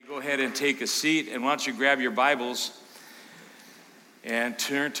ahead and take a seat, and why don't you grab your Bibles and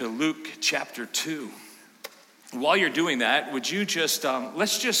turn to Luke chapter 2. While you're doing that, would you just,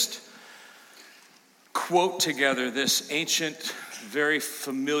 let's just quote together this ancient, very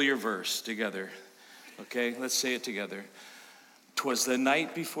familiar verse together. Okay, let's say it together. "'Twas the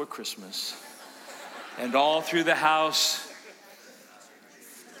night before Christmas, and all through the house..."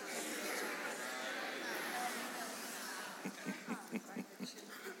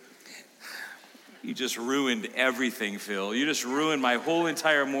 You just ruined everything, Phil. You just ruined my whole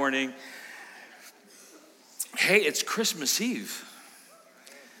entire morning. Hey, it's Christmas Eve.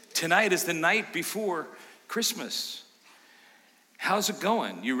 Tonight is the night before Christmas. How's it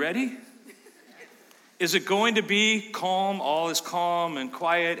going? You ready? Is it going to be calm, all is calm and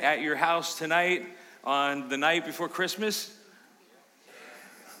quiet at your house tonight on the night before Christmas?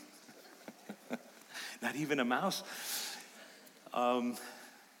 Not even a mouse?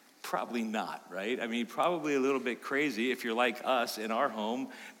 Probably not, right? I mean, probably a little bit crazy if you're like us in our home.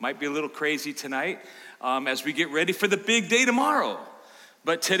 Might be a little crazy tonight as we get ready for the big day tomorrow.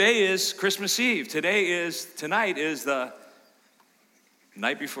 But today is Christmas Eve. Tonight is the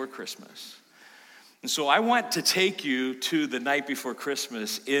night before Christmas. And so I want to take you to the night before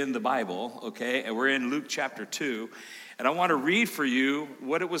Christmas in the Bible, okay? And we're in Luke chapter 2. And I want to read for you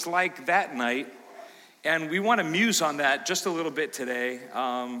what it was like that night. And we want to muse on that just a little bit today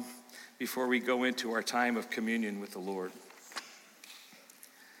before we go into our time of communion with the Lord.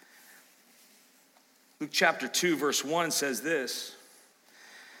 Luke chapter 2, verse 1 says this: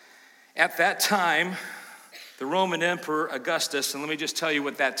 "At that time, the Roman Emperor Augustus," and let me just tell you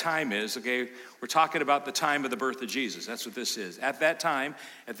what that time is, okay? We're talking about the time of the birth of Jesus. That's what this is. At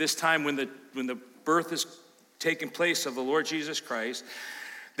this time when the birth is taking place of the Lord Jesus Christ,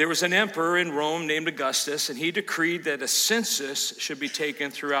 there was an emperor in Rome named Augustus, and he decreed that a census should be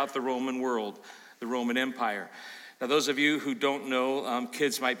taken throughout the Roman world, the Roman Empire. Now, those of you who don't know,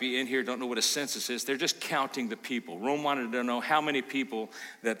 kids might be in here, don't know what a census is. They're just counting the people. Rome wanted to know how many people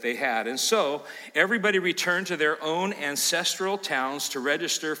that they had. And so everybody returned to their own ancestral towns to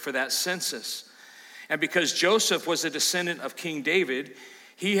register for that census. And because Joseph was a descendant of King David,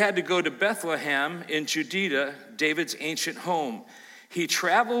 he had to go to Bethlehem in Judea, David's ancient home. He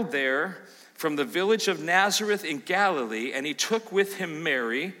traveled there from the village of Nazareth in Galilee, and he took with him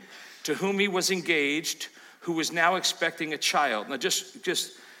Mary, to whom he was engaged, who was now expecting a child. Now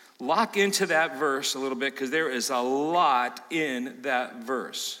just lock into that verse a little bit, because there is a lot in that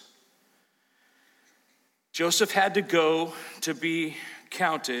verse. Joseph had to go to be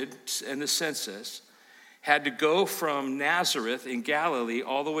counted in the census, had to go from Nazareth in Galilee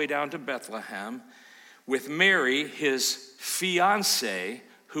all the way down to Bethlehem with Mary, his fiancée,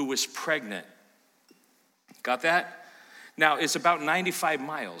 who was pregnant. Got that? Now, it's about 95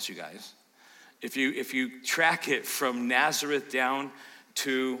 miles, you guys. If you track it from Nazareth down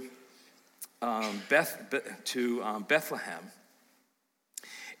to Bethlehem,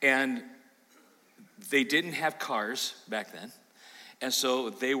 and they didn't have cars back then, and so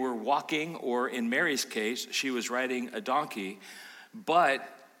they were walking, or in Mary's case, she was riding a donkey, but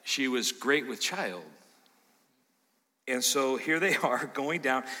she was great with child. And so here they are going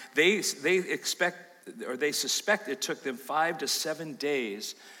down. They suspect it took them 5 to 7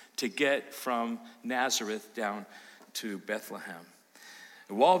 days to get from Nazareth down to Bethlehem.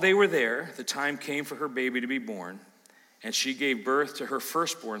 And while they were there, the time came for her baby to be born, and she gave birth to her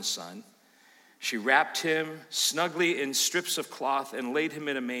firstborn son. She wrapped him snugly in strips of cloth and laid him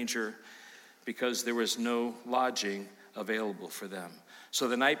in a manger because there was no lodging available for them. So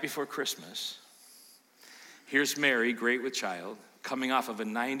the night before Christmas, here's Mary, great with child, coming off of a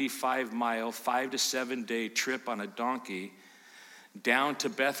 95-mile, 5 to 7 day trip on a donkey down to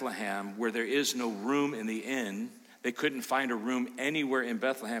Bethlehem, where there is no room in the inn. They couldn't find a room anywhere in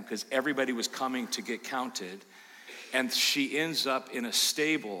Bethlehem because everybody was coming to get counted. And she ends up in a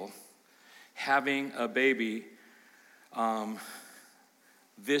stable having a baby.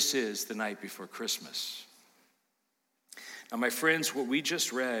 This is the night before Christmas. Now, my friends, what we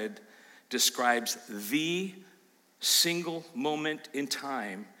just read describes the single moment in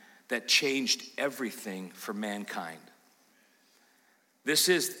time that changed everything for mankind. This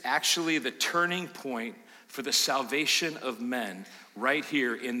is actually the turning point for the salvation of men right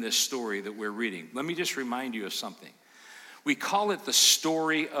here in this story that we're reading. Let me just remind you of something. We call it the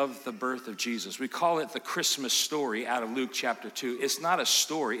story of the birth of Jesus. We call it the Christmas story out of Luke chapter 2. It's not a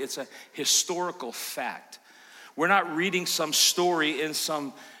story, it's a historical fact. We're not reading some story in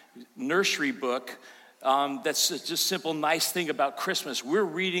some nursery book That's just simple, nice thing about Christmas. We're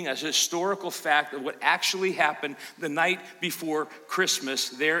reading a historical fact of what actually happened the night before Christmas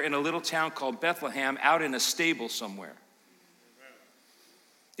there in a little town called Bethlehem, out in a stable somewhere.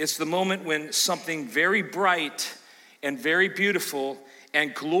 It's the moment when something very bright and very beautiful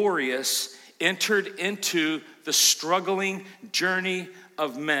and glorious entered into the struggling journey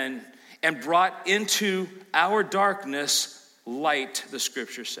of men and brought into our darkness light, the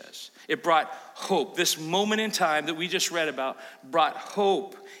scripture says. It brought hope. This moment in time that we just read about brought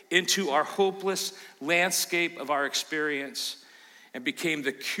hope into our hopeless landscape of our experience and became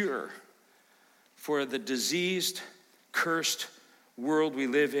the cure for the diseased, cursed world we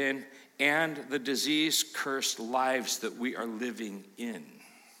live in and the diseased, cursed lives that we are living in.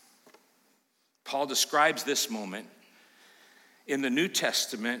 Paul describes this moment in the New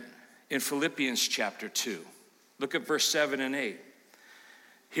Testament in Philippians chapter 2. Look at verse 7 and 8.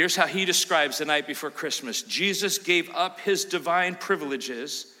 Here's how he describes the night before Christmas. Jesus gave up his divine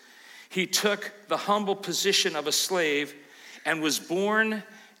privileges. He took the humble position of a slave and was born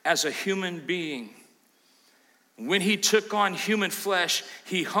as a human being. When he took on human flesh,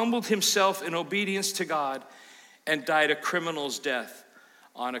 he humbled himself in obedience to God and died a criminal's death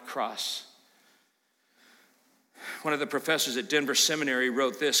on a cross. One of the professors at Denver Seminary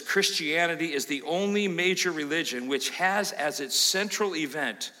wrote this: Christianity is the only major religion which has as its central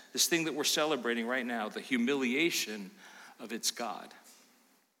event, this thing that we're celebrating right now, the humiliation of its God.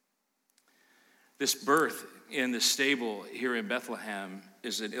 This birth in the stable here in Bethlehem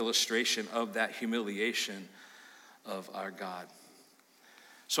is an illustration of that humiliation of our God.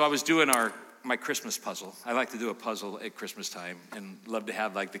 So I was doing my Christmas puzzle. I like to do a puzzle at Christmas time and love to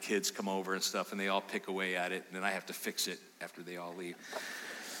have like the kids come over and stuff and they all pick away at it and then I have to fix it after they all leave.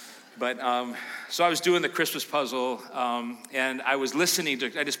 But so I was doing the Christmas puzzle and I was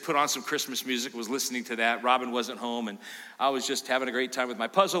I just put on some Christmas music, was listening to that. Robin wasn't home and I was just having a great time with my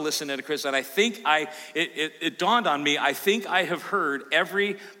puzzle, listening to Christmas. And I think it dawned on me, I think I have heard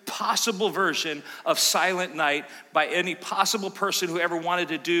every possible version of Silent Night by any possible person who ever wanted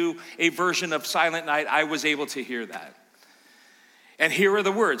to do a version of Silent Night. I was able to hear that. And here are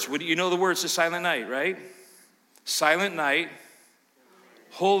the words. You know the words to Silent Night, right? Silent night.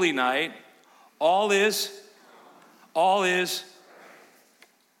 Holy night, all is.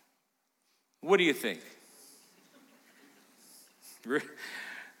 What do you think?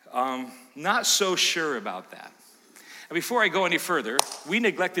 Not so sure about that. And before I go any further, we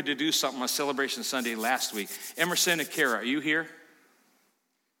neglected to do something on Celebration Sunday last week. Emerson and Kara, are you here?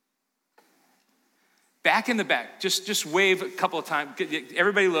 Back in the back, just wave a couple of times.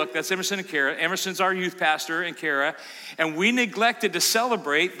 Everybody look, that's Emerson and Kara. Emerson's our youth pastor and Kara. And we neglected to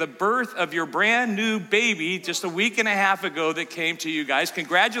celebrate the birth of your brand new baby just a week and a half ago that came to you guys.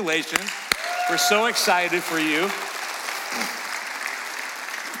 Congratulations. We're so excited for you.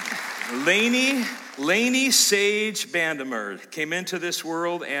 Lainey Sage Bandemer came into this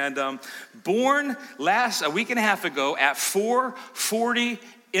world and born a week and a half ago at 4:40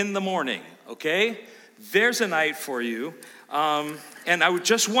 in the morning, okay? There's a night for you. And I would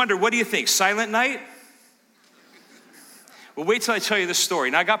just wonder, what do you think? Silent night? Well, wait till I tell you the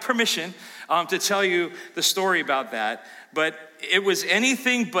story. Now, I got permission to tell you the story about that, but it was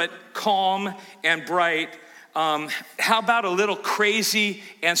anything but calm and bright. How about a little crazy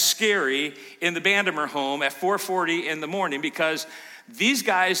and scary in the Bandemer home at 4:40 in the morning because these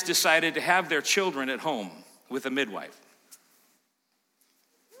guys decided to have their children at home with a midwife.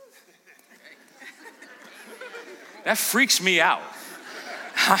 That freaks me out.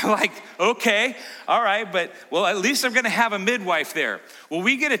 I'm like, okay, all right, but, well, at least I'm going to have a midwife there. Well,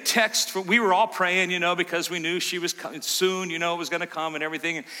 we get a text, we were all praying, because we knew she was coming soon, it was going to come and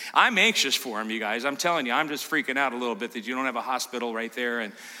everything. And I'm anxious for him, you guys. I'm telling you, I'm just freaking out a little bit that you don't have a hospital right there.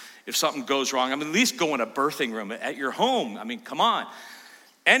 And if something goes wrong, at least go in a birthing room at your home. Come on.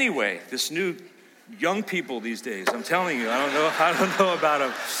 Anyway, this new young people these days, I'm telling you, I don't know about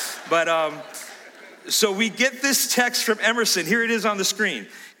them. But, so we get this text from Emerson. Here it is on the screen.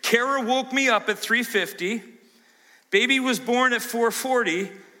 Kara woke me up at 3:50. Baby was born at 4:40.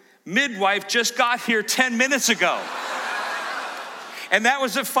 Midwife just got here 10 minutes ago. And that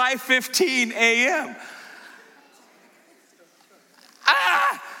was at 5:15 a.m.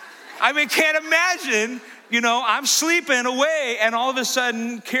 Can't imagine, I'm sleeping away and all of a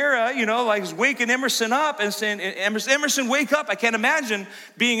sudden Kara, is waking Emerson up and saying, Emerson, wake up. I can't imagine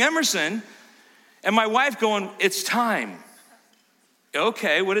being Emerson. And my wife going, it's time.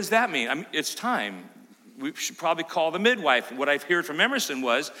 Okay, what does that mean? It's time. We should probably call the midwife. What I've heard from Emerson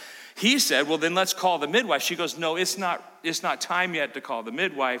was, he said, well, then let's call the midwife. She goes, no, it's not time yet to call the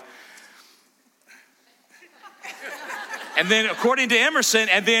midwife. And then according to Emerson,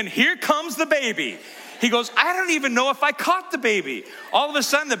 and then here comes the baby. He goes, I don't even know if I caught the baby. All of a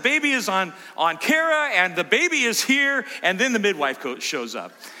sudden, the baby is on Kara, and the baby is here, and then the midwife shows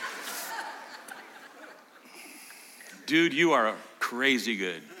up. Dude, you are crazy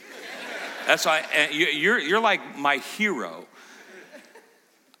good. That's why you're like my hero.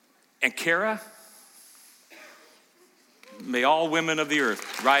 And Kara, may all women of the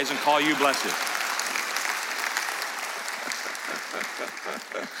earth rise and call you blessed.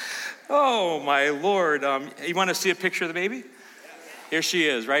 Oh, my Lord. You want to see a picture of the baby? Here she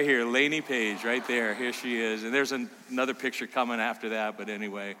is, right here. Lainey Page, right there. Here she is. And there's another picture coming after that. But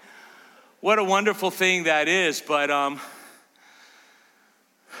anyway, what a wonderful thing that is. But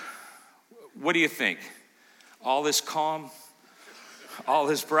what do you think? All this calm, all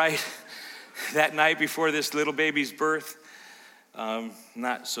this bright that night before this little baby's birth?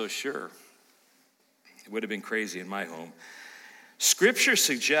 Not so sure. It would have been crazy in my home. Scripture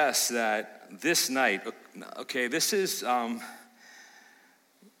suggests that this night, okay, this is the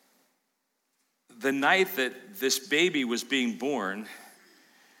night that this baby was being born,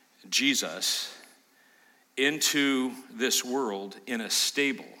 Jesus, into this world in a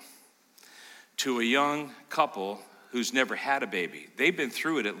stable to a young couple who's never had a baby. They've been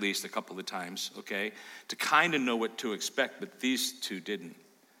through it at least a couple of times, okay, to kind of know what to expect, but these two didn't.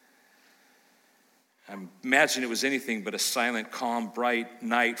 I imagine it was anything but a silent, calm, bright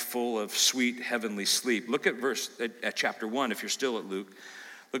night full of sweet heavenly sleep. Look at chapter 1, if you're still at Luke.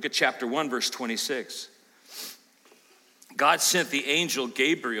 Look at chapter 1, verse 26. God sent the angel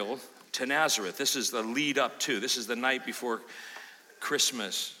Gabriel to Nazareth. This is the lead up to. This is the night before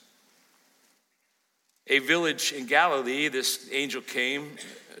Christmas. A village in Galilee, this angel came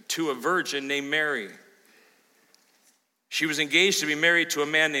to a virgin named Mary. She was engaged to be married to a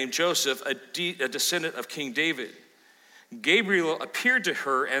man named Joseph, a descendant of King David. Gabriel appeared to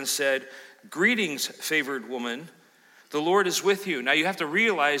her and said, "Greetings, favored woman. The Lord is with you." Now you have to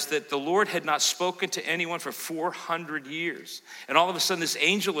realize that the Lord had not spoken to anyone for 400 years. And all of a sudden this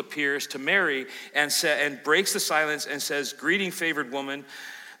angel appears to Mary and breaks the silence and says, "Greeting, favored woman.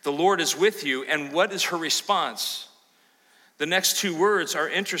 The Lord is with you." And what is her response? The next two words are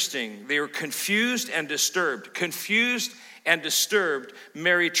interesting. They are confused and disturbed. Confused and disturbed,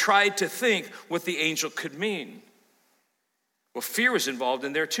 Mary tried to think what the angel could mean. Well, fear was involved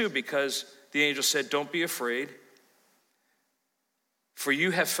in there too, because the angel said, "Don't be afraid, for you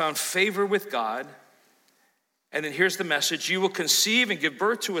have found favor with God." And then here's the message: you will conceive and give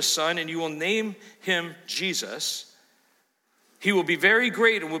birth to a son, and you will name him Jesus. He will be very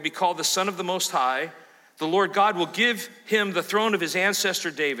great and will be called the Son of the Most High. The Lord God will give him the throne of his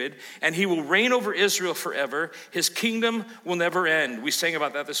ancestor David, and he will reign over Israel forever. His kingdom will never end. We sang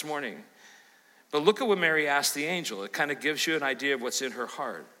about that this morning. But look at what Mary asked the angel. It kind of gives you an idea of what's in her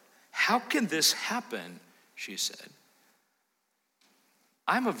heart. "How can this happen?" she said.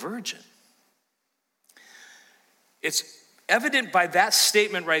 "I'm a virgin." It's evident by that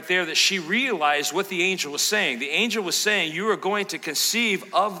statement right there that she realized what the angel was saying. The angel was saying, you are going to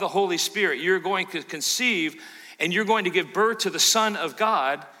conceive of the Holy Spirit. You're going to conceive and you're going to give birth to the Son of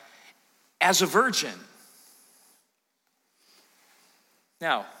God as a virgin.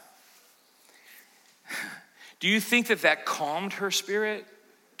 Now, do you think that calmed her spirit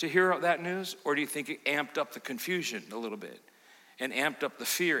to hear that news? Or do you think it amped up the confusion a little bit and amped up the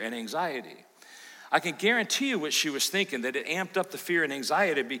fear and anxiety? I can guarantee you what she was thinking, that it amped up the fear and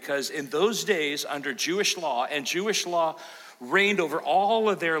anxiety, because in those days under Jewish law, and Jewish law reigned over all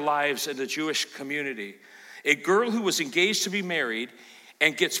of their lives in the Jewish community, a girl who was engaged to be married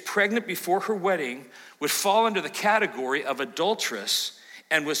and gets pregnant before her wedding would fall under the category of adulteress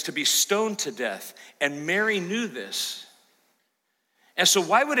and was to be stoned to death. And Mary knew this. And so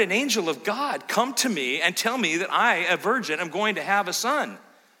why would an angel of God come to me and tell me that I, a virgin, am going to have a son?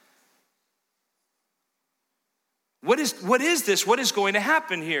 What is this? What is going to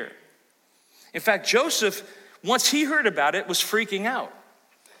happen here? In fact, Joseph, once he heard about it, was freaking out.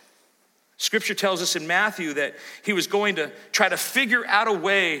 Scripture tells us in Matthew that he was going to try to figure out a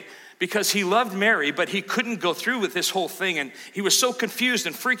way, because he loved Mary, but he couldn't go through with this whole thing. And he was so confused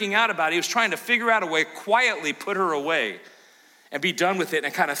and freaking out about it. He was trying to figure out a way, quietly put her away and be done with it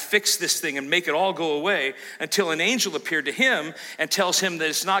and kind of fix this thing and make it all go away, until an angel appeared to him and tells him that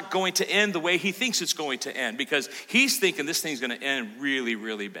it's not going to end the way he thinks it's going to end, because he's thinking this thing's going to end really,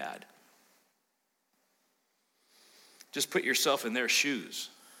 really bad. Just put yourself in their shoes.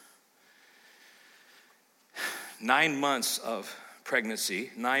 9 months of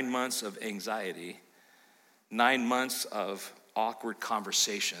pregnancy, 9 months of anxiety, 9 months of awkward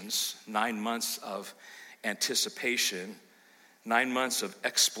conversations, 9 months of anticipation, 9 months of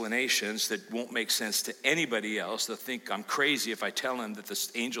explanations that won't make sense to anybody else. They'll think I'm crazy if I tell them that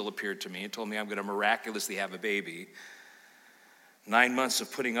this angel appeared to me and told me I'm going to miraculously have a baby. 9 months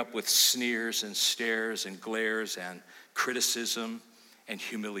of putting up with sneers and stares and glares and criticism and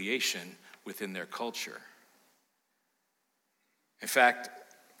humiliation within their culture. In fact,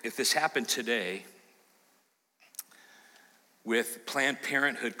 if this happened today, with Planned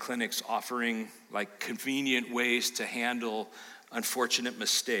Parenthood clinics offering like convenient ways to handle unfortunate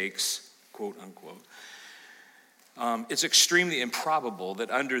mistakes, quote unquote, it's extremely improbable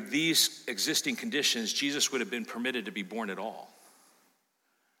that under these existing conditions, Jesus would have been permitted to be born at all.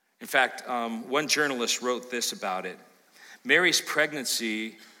 In fact, one journalist wrote this about it. Mary's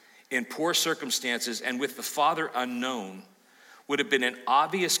pregnancy in poor circumstances and with the father unknown would have been an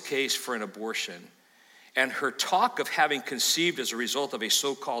obvious case for an abortion. And her talk of having conceived as a result of a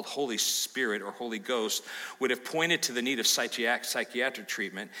so-called Holy Spirit or Holy Ghost would have pointed to the need of psychiatric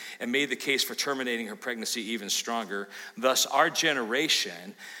treatment and made the case for terminating her pregnancy even stronger. Thus, our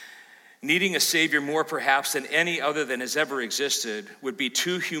generation, needing a Savior more perhaps than any other that has ever existed, would be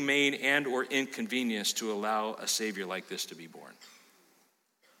too humane and or inconvenienced to allow a Savior like this to be born.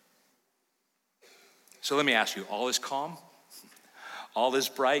 So let me ask you, all is calm? All is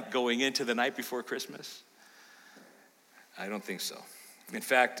bright going into the night before Christmas? I don't think so. In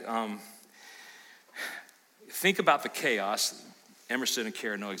fact, think about the chaos. Emerson and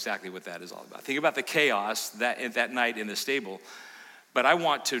Kara know exactly what that is all about. Think about the chaos that night in the stable. But I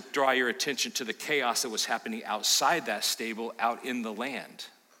want to draw your attention to the chaos that was happening outside that stable, out in the land.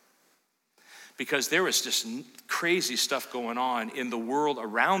 Because there was just crazy stuff going on in the world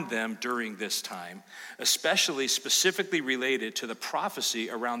around them during this time, especially specifically related to the prophecy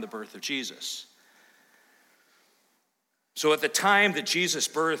around the birth of Jesus. So at the time that Jesus'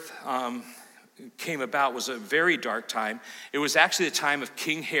 birth came about was a very dark time. It was actually the time of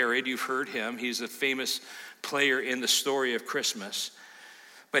King Herod. You've heard him. He's a famous player in the story of Christmas.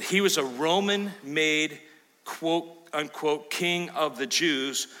 But he was a Roman-made, quote unquote, king of the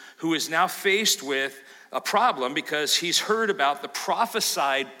Jews who is now faced with a problem because he's heard about the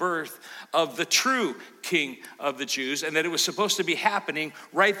prophesied birth of the true king of the Jews and that it was supposed to be happening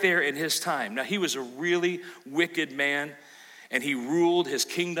right there in his time. Now, he was a really wicked man and he ruled his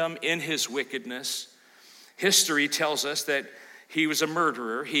kingdom in his wickedness. History tells us that he was a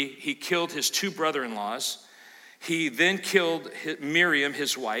murderer. He killed his two brother-in-laws. He then killed Miriam,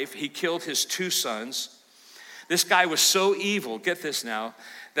 his wife. He killed his two sons. This guy was so evil, get this now,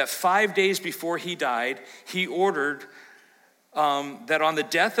 that 5 days before he died, he ordered that on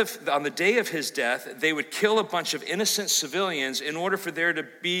the day of his death, they would kill a bunch of innocent civilians in order for there to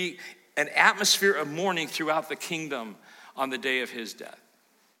be an atmosphere of mourning throughout the kingdom on the day of his death.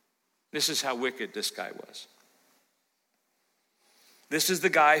 This is how wicked this guy was. This is the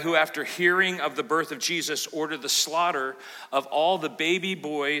guy who, after hearing of the birth of Jesus, ordered the slaughter of all the baby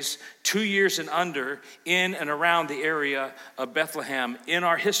boys 2 years and under in and around the area of Bethlehem. In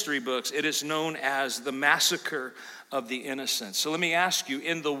our history books, it is known as the massacre of the innocents. So let me ask you,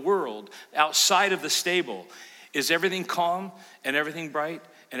 in the world outside of the stable, is everything calm and everything bright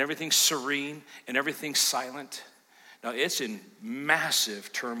and everything serene and everything silent? No, it's in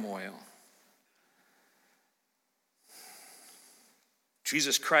massive turmoil.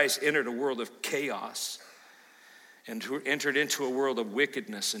 Jesus Christ entered a world of chaos and entered into a world of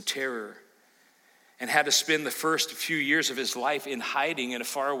wickedness and terror and had to spend the first few years of his life in hiding in a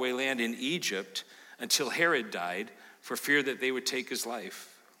faraway land in Egypt until Herod died for fear that they would take his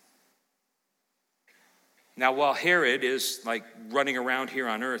life. Now, while Herod is like running around here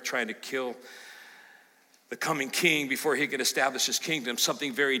on earth trying to kill the coming king before he could establish his kingdom,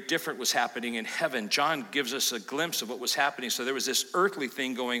 something very different was happening in heaven. John gives us a glimpse of what was happening. So there was this earthly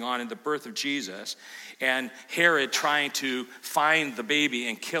thing going on in the birth of Jesus, and Herod trying to find the baby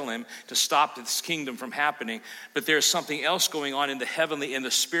and kill him to stop this kingdom from happening. But there's something else going on in the heavenly, in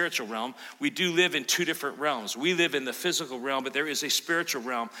the spiritual realm. We do live in two different realms. We live in the physical realm, but there is a spiritual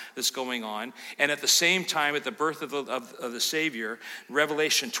realm that's going on. And at the same time, at the birth of the Savior,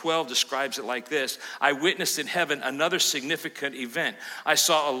 Revelation 12 describes it like this: I witnessed in heaven another significant event. I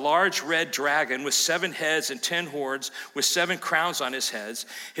saw a large red dragon with 7 heads and 10 horns, with 7 crowns on his heads.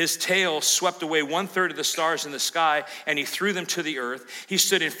 His tail swept away 1/3 of the stars in the sky, and he threw them to the earth. He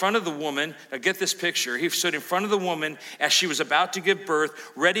stood in front of the woman. Now get this picture. He stood in front of the woman as she was about to give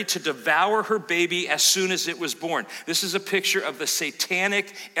birth, ready to devour her baby as soon as it was born. This is a picture of the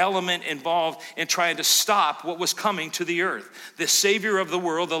satanic element involved in trying to stop what was coming to the earth. The Savior of the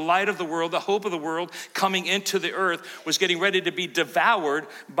world, the light of the world, the hope of the world, coming coming into the earth was getting ready to be devoured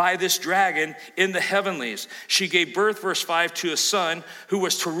by this dragon in the heavenlies. She gave birth, verse 5, to a son who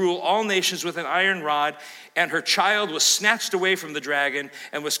was to rule all nations with an iron rod, and her child was snatched away from the dragon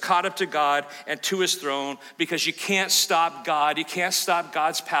and was caught up to God and to his throne, because you can't stop God. You can't stop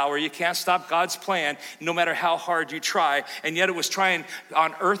God's power. You can't stop God's plan, no matter how hard you try. And yet it was trying,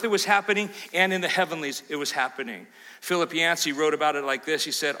 on earth it was happening, and in the heavenlies it was happening. Philip Yancey wrote about it like this.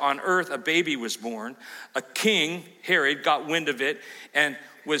 He said, on earth a baby was born. A king, Herod, got wind of it, and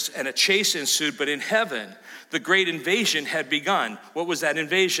a chase ensued. But in heaven, the great invasion had begun. What was that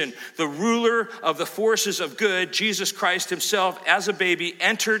invasion? The ruler of the forces of good, Jesus Christ himself, as a baby,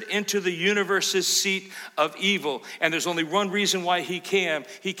 entered into the universe's seat of evil. And there's only one reason why he came.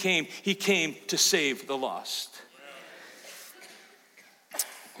 He came to save the lost.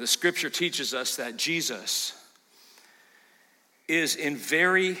 The scripture teaches us that Jesus is in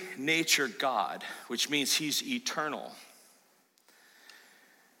very nature God, which means he's eternal.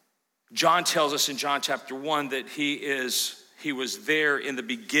 John tells us in John chapter 1 that he was there in the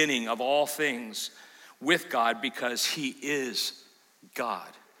beginning of all things with God, because he is God.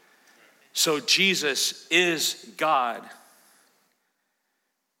 So Jesus is God,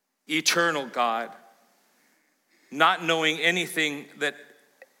 eternal God, not knowing anything that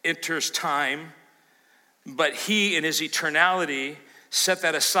enters time, but he in his eternality set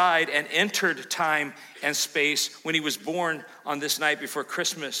that aside and entered time and space when he was born on this night before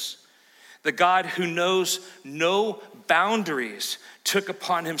Christmas. The God who knows no boundaries took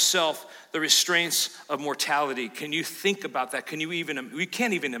upon himself the restraints of mortality. Can you think about that? We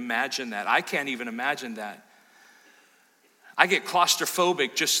can't even imagine that. I can't even imagine that. I get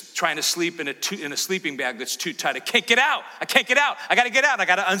claustrophobic just trying to sleep in a sleeping bag that's too tight. I can't get out. I got to get out. I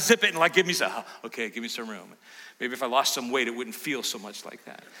got to unzip it and give me some room. Maybe if I lost some weight, it wouldn't feel so much like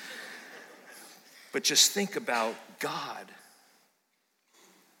that. But just think about God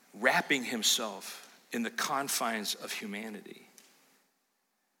wrapping himself in the confines of humanity,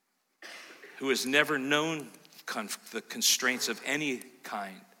 who has never known the constraints of any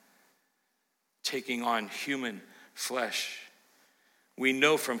kind, taking on human flesh. We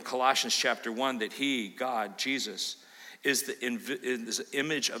know from Colossians chapter 1 that he, God, Jesus, is the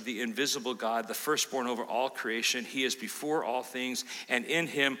image of the invisible God, the firstborn over all creation. He is before all things, and in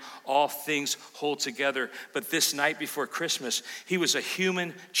him all things hold together. But this night before Christmas, he was a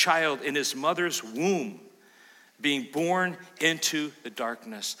human child in his mother's womb, being born into the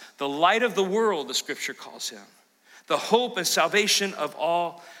darkness. The light of the world, the scripture calls him. The hope and salvation of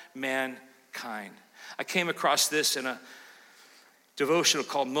all mankind. I came across this in a devotional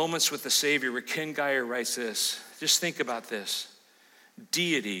called Moments with the Savior, where Ken Geyer writes this. Just think about this.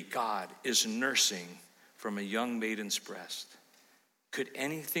 Deity, God, is nursing from a young maiden's breast. Could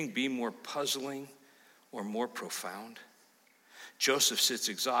anything be more puzzling or more profound? Joseph sits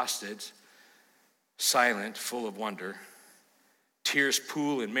exhausted, silent, full of wonder. Tears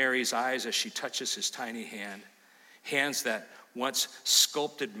pool in Mary's eyes as she touches his tiny hand. Hands that once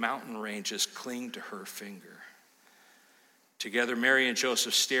sculpted mountain ranges cling to her finger. Together, Mary and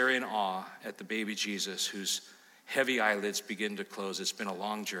Joseph stare in awe at the baby Jesus, whose heavy eyelids begin to close. It's been a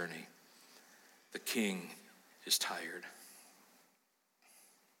long journey. The king is tired.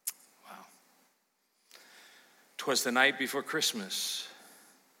 Wow. 'Twas the night before Christmas,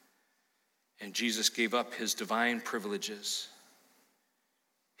 and Jesus gave up his divine privileges.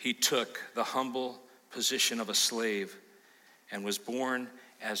 He took the humble position of a slave and was born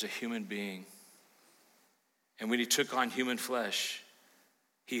as a human being. And when he took on human flesh,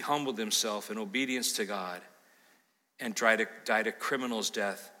 he humbled himself in obedience to God and died a criminal's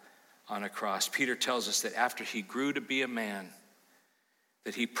death on a cross. Peter tells us that after he grew to be a man,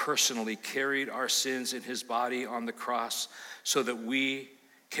 that he personally carried our sins in his body on the cross so that we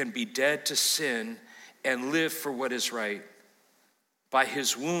can be dead to sin and live for what is right. By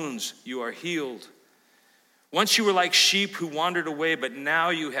his wounds you are healed. Once you were like sheep who wandered away, but now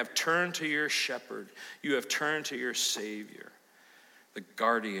you have turned to your shepherd. You have turned to your Savior, the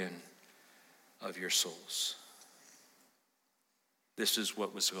guardian of your souls. This is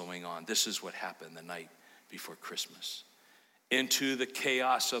what was going on. This is what happened the night before Christmas. Into the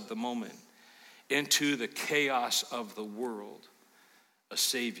chaos of the moment, into the chaos of the world, a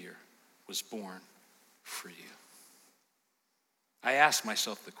Savior was born for you. I asked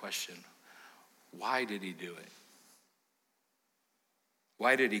myself the question, why did he do it?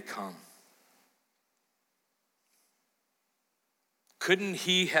 Why did he come? Couldn't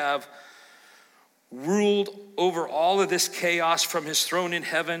he have ruled over all of this chaos from his throne in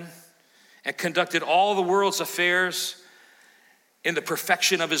heaven and conducted all the world's affairs in the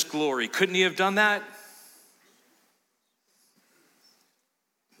perfection of his glory? Couldn't he have done that?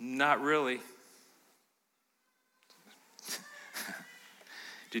 Not really.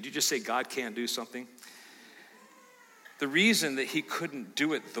 Did you just say God can't do something? The reason that he couldn't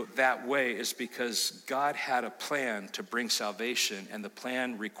do it that way is because God had a plan to bring salvation, and the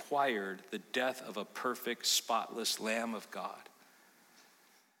plan required the death of a perfect, spotless Lamb of God,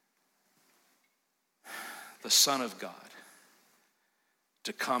 the Son of God,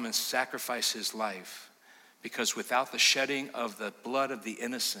 to come and sacrifice his life, because without the shedding of the blood of the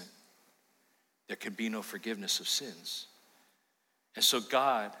innocent, there could be no forgiveness of sins. And so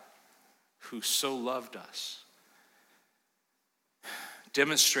God, who so loved us,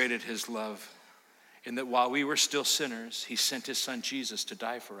 demonstrated his love in that while we were still sinners, he sent his son Jesus to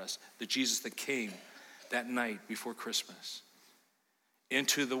die for us, the Jesus that came that night before Christmas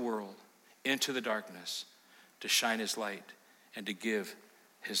into the world, into the darkness, to shine his light and to give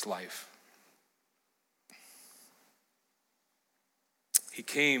his life. He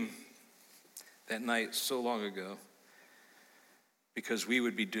came that night so long ago because we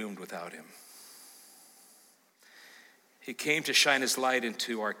would be doomed without him. He came to shine his light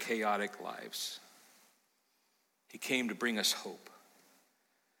into our chaotic lives. He came to bring us hope.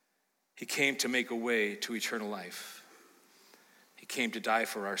 He came to make a way to eternal life. He came to die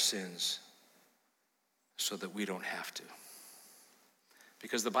for our sins so that we don't have to.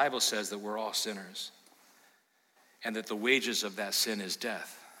 Because the Bible says that we're all sinners and that the wages of that sin is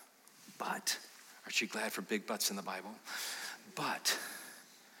death. But, aren't you glad for big buts in the Bible? But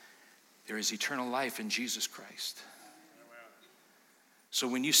there is eternal life in Jesus Christ. So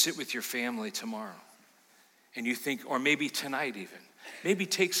when you sit with your family tomorrow and you think, or maybe tonight even, maybe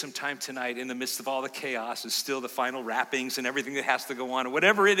take some time tonight in the midst of all the chaos and still the final wrappings and everything that has to go on, or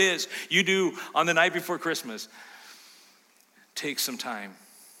whatever it is you do on the night before Christmas, take some time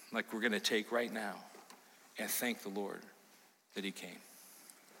like we're going to take right now and thank the Lord that he came.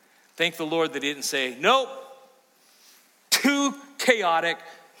 Thank the Lord that he didn't say, nope, too chaotic,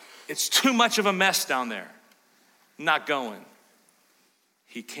 it's too much of a mess down there, not going.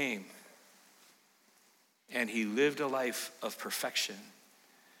 He came and he lived a life of perfection,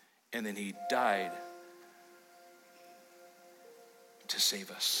 and then he died to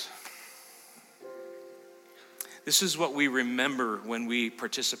save us. This is what we remember when we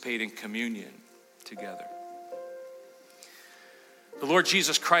participate in communion together. The Lord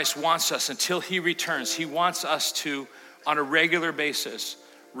Jesus Christ wants us, until he returns, he wants us to, on a regular basis,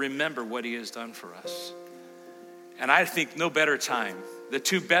 remember what he has done for us. And I think no better time, the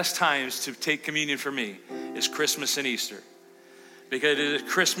two best times to take communion for me, is Christmas and Easter. Because it is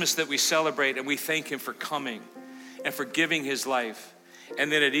Christmas that we celebrate and we thank him for coming and for giving his life.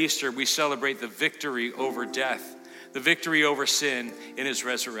 And then at Easter, we celebrate the victory over death, the victory over sin in his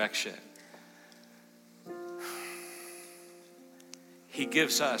resurrection. He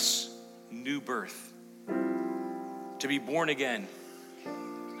gives us new birth, to be born again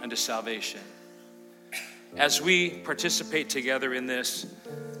unto salvation. As we participate together in this,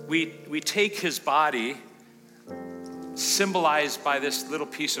 we take his body, symbolized by this little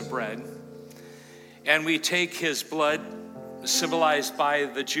piece of bread, and we take his blood, symbolized by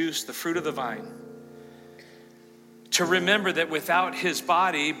the juice, the fruit of the vine, to remember that without his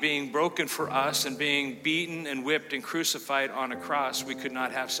body being broken for us and being beaten and whipped and crucified on a cross, we could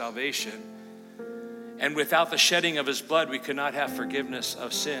not have salvation. And without the shedding of his blood, we could not have forgiveness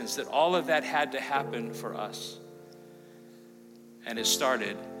of sins. That all of that had to happen for us. And it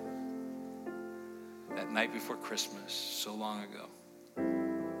started that night before Christmas, so long ago,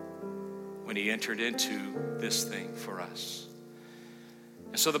 when he entered into this thing for us.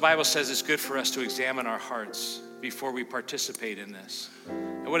 And so the Bible says it's good for us to examine our hearts before we participate in this.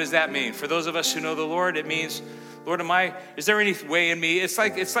 And what does that mean? For those of us who know the Lord, it means, Lord, is there any way in me? It's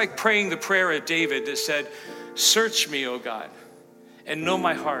like praying the prayer of David that said, search me, O God, and know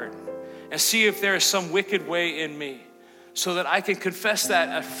my heart, and see if there is some wicked way in me, so that I can confess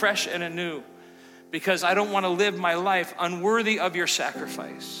that afresh and anew, because I don't want to live my life unworthy of your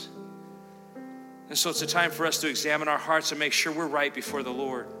sacrifice. And so it's a time for us to examine our hearts and make sure we're right before the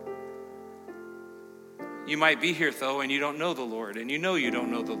Lord. You might be here, though, and you don't know the Lord, and you know you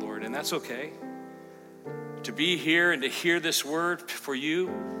don't know the Lord, and that's okay. To be here and to hear this word for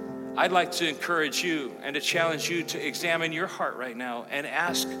you, I'd like to encourage you and to challenge you to examine your heart right now and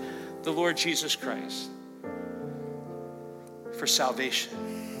ask the Lord Jesus Christ for salvation.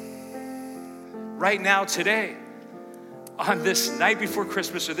 Right now, today, on this night before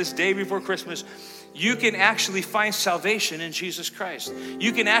Christmas or this day before Christmas, you can actually find salvation in Jesus Christ.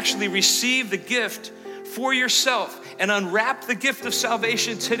 You can actually receive the gift for yourself and unwrap the gift of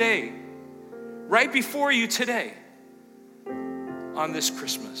salvation today, right before you today. on this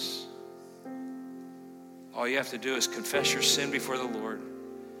Christmas, all you have to do is confess your sin before the Lord.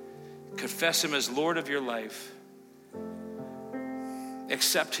 Confess him as Lord of your life.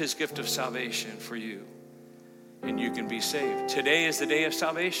 Accept his gift of salvation for you, and you can be saved. Today is the day of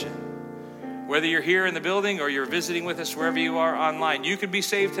salvation. Whether you're here in the building or you're visiting with us wherever you are online, you can be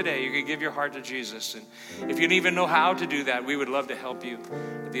saved today. You can give your heart to Jesus. And if you don't even know how to do that, we would love to help you.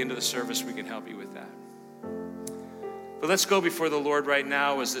 At the end of the service, we can help you with that. But let's go before the Lord right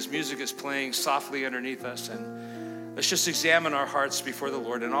now as this music is playing softly underneath us, and let's just examine our hearts before the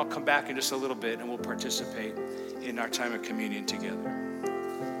Lord, and I'll come back in just a little bit and we'll participate in our time of communion together.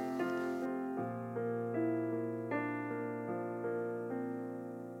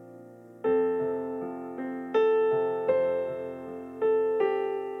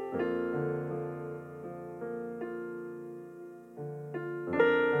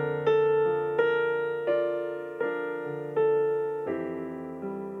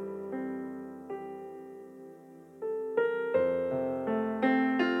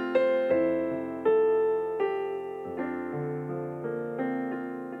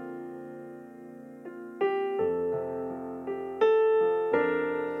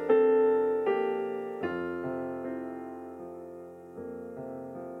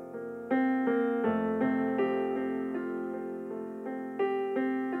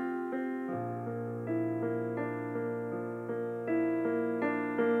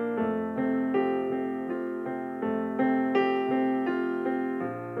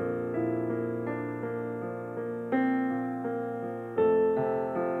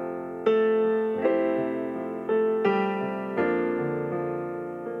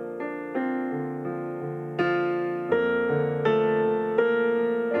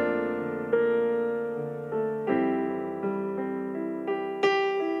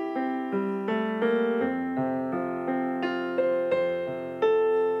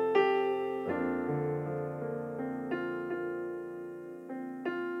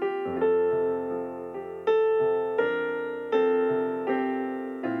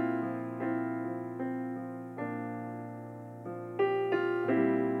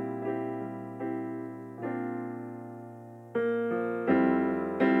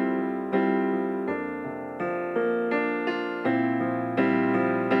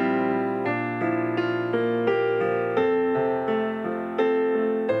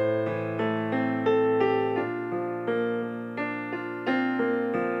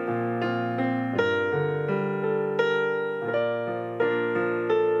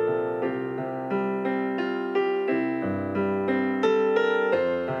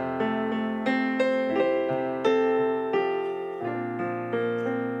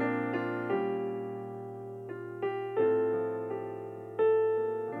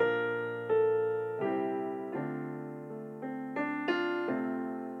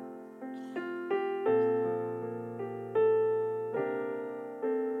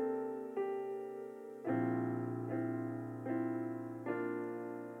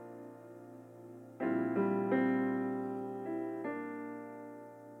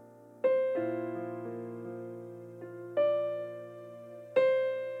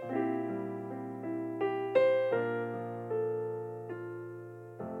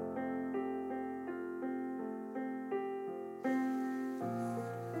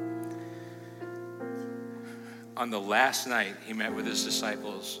 On the last night he met with his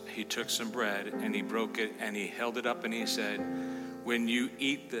disciples, he took some bread and he broke it and he held it up and he said, "When you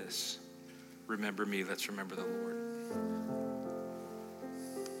eat this, remember me." Let's remember the Lord.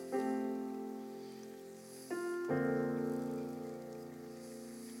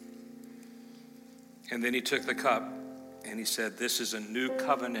 And then he took the cup and he said, "This is a new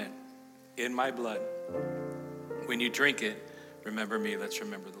covenant in my blood. When you drink it, remember me." Let's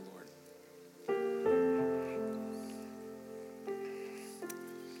remember the Lord.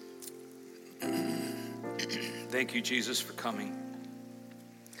 Thank you, Jesus, for coming.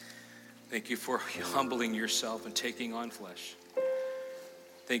 Thank you for humbling yourself and taking on flesh.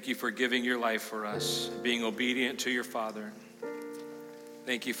 Thank you for giving your life for us, being obedient to your Father.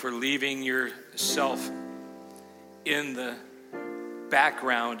 Thank you for leaving yourself in the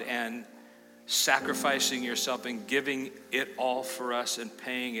background and sacrificing yourself and giving it all for us and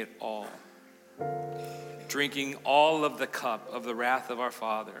paying it all. Drinking all of the cup of the wrath of our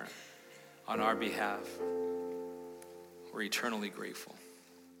Father on our behalf. We're eternally grateful.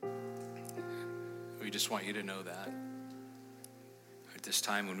 We just want you to know that at this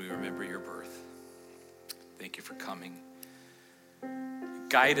time when we remember your birth. Thank you for coming.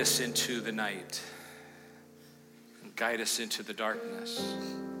 Guide us into the night. Guide us into the darkness.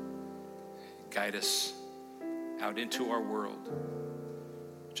 Guide us out into our world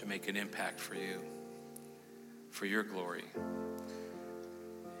to make an impact for you, for your glory.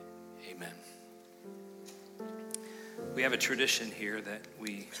 Amen. We have a tradition here that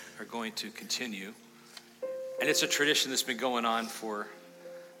we are going to continue. And it's a tradition that's been going on for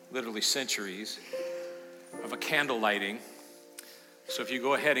literally centuries of a candle lighting. So if you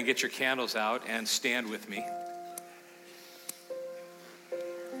go ahead and get your candles out and stand with me.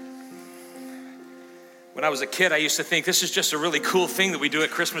 When I was a kid, I used to think this is just a really cool thing that we do at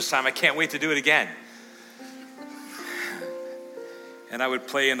Christmas time. I can't wait to do it again. And I would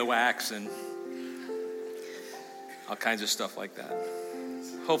play in the wax and all kinds of stuff like that.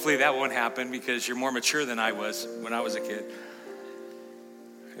 Hopefully that won't happen because you're more mature than I was when I was a kid.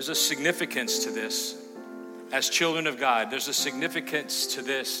 There's a significance to this. As children of God, there's a significance to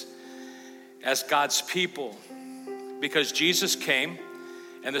this as God's people. Because Jesus came,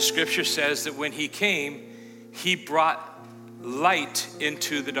 and the scripture says that when he came, he brought light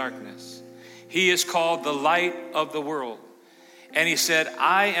into the darkness. He is called the light of the world. And he said,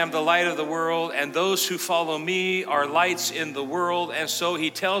 I am the light of the world, and those who follow me are lights in the world. And so he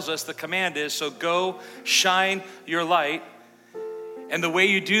tells us the command is, so go shine your light. And the way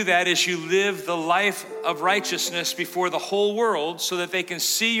you do that is you live the life of righteousness before the whole world so that they can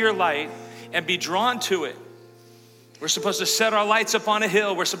see your light and be drawn to it. We're supposed to set our lights up on a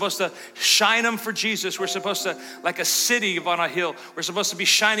hill. We're supposed to shine them for Jesus. We're supposed to, like a city on a hill, we're supposed to be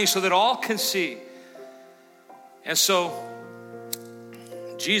shining so that all can see. And so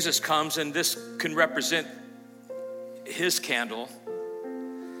Jesus comes, and this can represent his candle,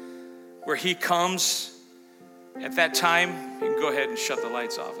 where he comes at that time. You can go ahead and shut the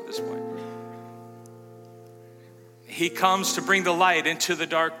lights off at this point. He comes to bring the light into the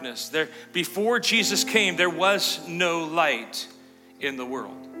darkness. Before Jesus came, there was no light in the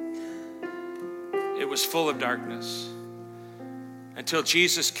world. It was full of darkness until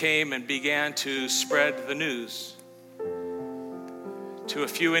Jesus came and began to spread the news to a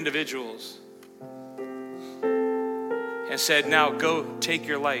few individuals and said, now go take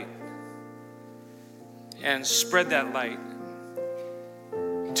your light and spread that light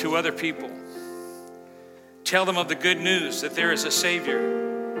to other people. Tell them of the good news that there is a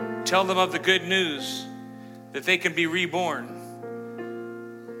Savior. Tell them of the good news that they can be reborn.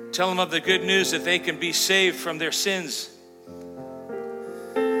 Tell them of the good news that they can be saved from their sins.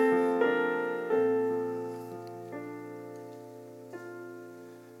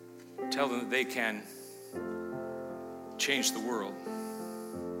 Tell them that they can change the world.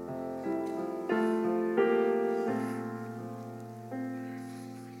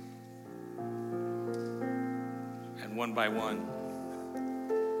 And one by one,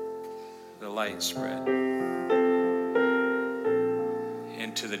 the light spread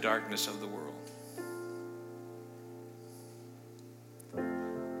into the darkness of the world.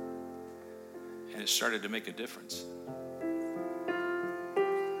 And it started to make a difference.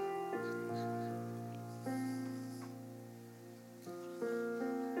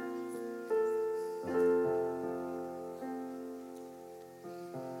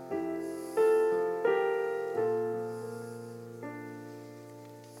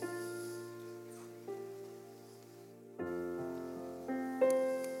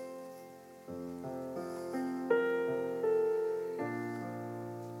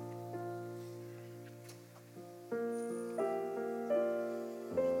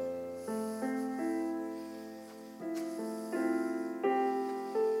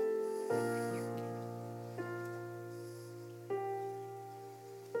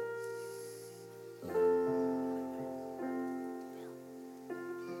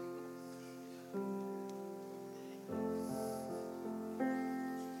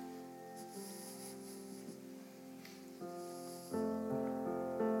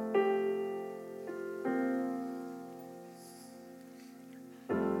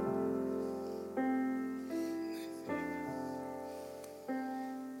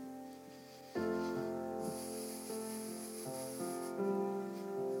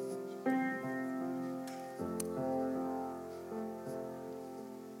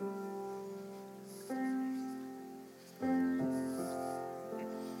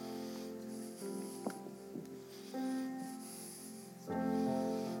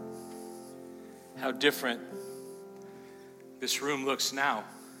 How different this room looks now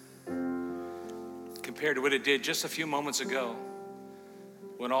compared to what it did just a few moments ago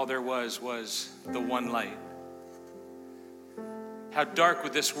when all there was the one light. How dark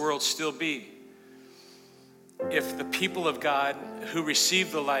would this world still be if the people of God who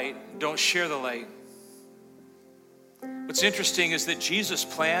receive the light don't share the light? What's interesting is that Jesus'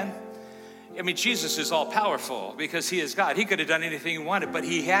 plan I mean, Jesus is all powerful because he is God. He could have done anything he wanted, but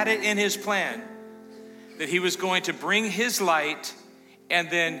he had it in his plan that he was going to bring his light and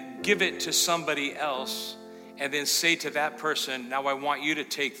then give it to somebody else and then say to that person, now I want you to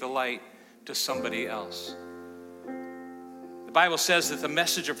take the light to somebody else. The Bible says that the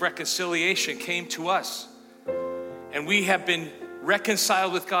message of reconciliation came to us, and we have been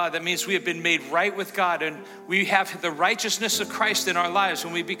reconciled with God. That means we have been made right with God, and we have the righteousness of Christ in our lives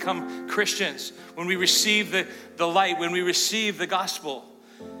when we become Christians, when we receive the light, when we receive the gospel.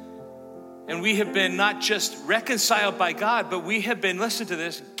 And we have been not just reconciled by God, but we have been, listen to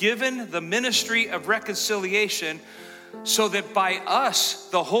this, given the ministry of reconciliation so that by us,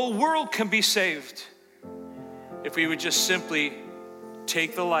 the whole world can be saved. If we would just simply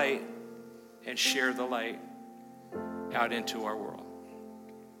take the light and share the light out into our world.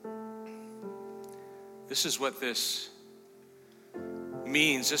 This is what this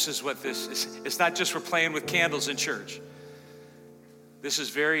means. This is what this is. It's not just we're playing with candles in church. This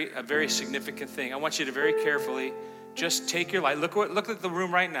is a very significant thing. I want you to very carefully just take your light. Look at the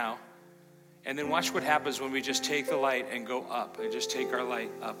room right now, and then watch what happens when we just take the light and go up and just take our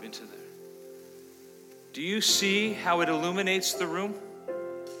light up into there. Do you see how it illuminates the room?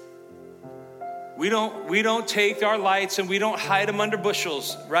 We don't take our lights and we don't hide them under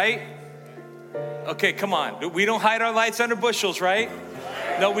bushels, right? Okay, come on. We don't hide our lights under bushels, right?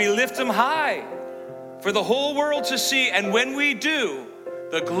 No, we lift them high for the whole world to see. And when we do,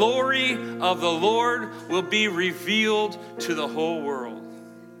 the glory of the Lord will be revealed to the whole world.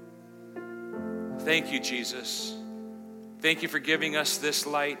 Thank you, Jesus. Thank you for giving us this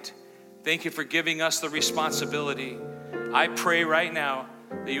light. Thank you for giving us the responsibility. I pray right now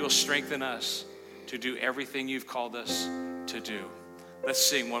that you will strengthen us to do everything you've called us to do. Let's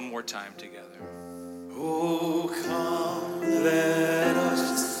sing one more time together. Oh, come, let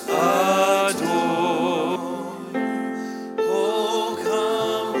us adore. Oh,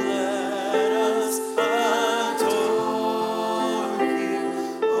 come, let us adore you.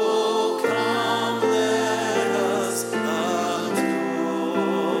 Oh, come, let us adore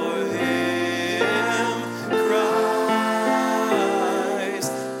him.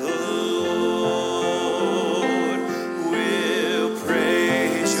 Christ the Lord. We'll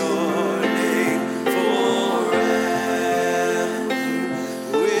praise your name forever.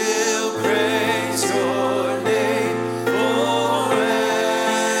 We'll praise your name forever.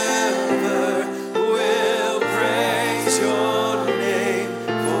 We'll praise your name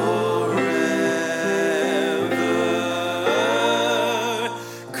forever.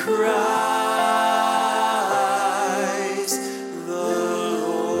 Christ the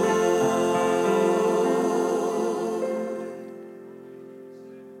Lord.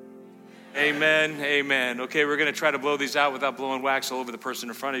 Amen, amen. Okay, we're going to try to blow these out without blowing wax all over the person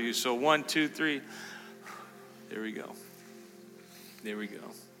in front of you. So 1, 2, 3. There we go. There we go.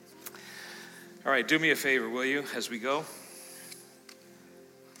 All right, do me a favor, will you, as we go?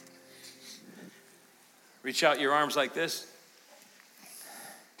 Reach out your arms like this.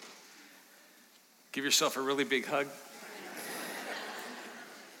 Give yourself a really big hug.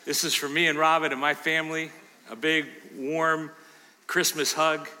 This is for me and Robin and my family. A big, warm Christmas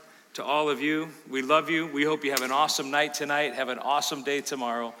hug to all of you. We love you. We hope you have an awesome night tonight. Have an awesome day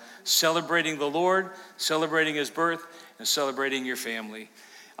tomorrow. Celebrating the Lord, celebrating his birth, and celebrating your family.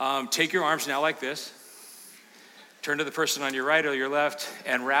 Take your arms now like this. Turn to the person on your right or your left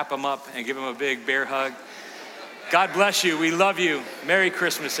and wrap them up and give them a big bear hug. God bless you. We love you. Merry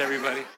Christmas, everybody.